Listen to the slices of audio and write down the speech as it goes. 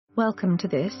Welcome to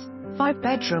this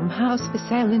 5-bedroom house for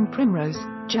sale in Primrose,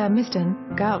 Germiston,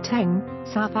 Gauteng,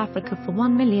 South Africa for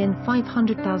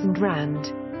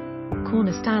R1,500,000.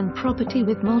 Cornerstone property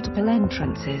with multiple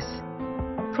entrances.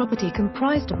 Property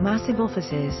comprised of massive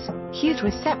offices, huge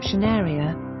reception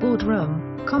area,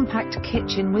 boardroom, compact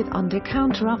kitchen with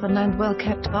under-counter oven and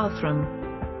well-kept bathroom.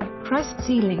 Pressed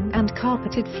ceiling and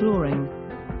carpeted flooring.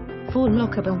 4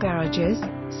 lockable garages,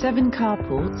 7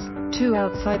 carports, 2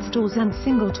 outside stores and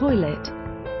single toilet.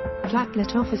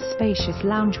 Flatlet offers spacious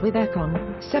lounge with aircon,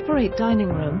 separate dining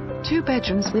room, 2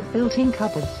 bedrooms with built-in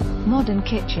cupboards, modern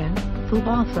kitchen, full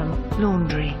bathroom,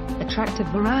 laundry, attractive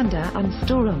veranda and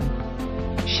storeroom.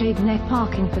 Shade net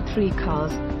parking for 3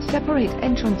 cars, separate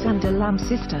entrance and alarm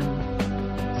system.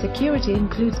 Security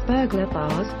includes burglar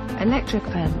bars, electric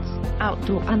fence,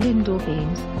 outdoor and indoor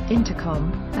beams,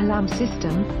 intercom, alarm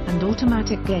system, and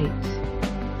automatic gates.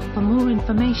 For more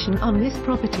information on this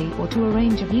property or to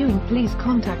arrange a viewing, please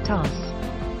contact us.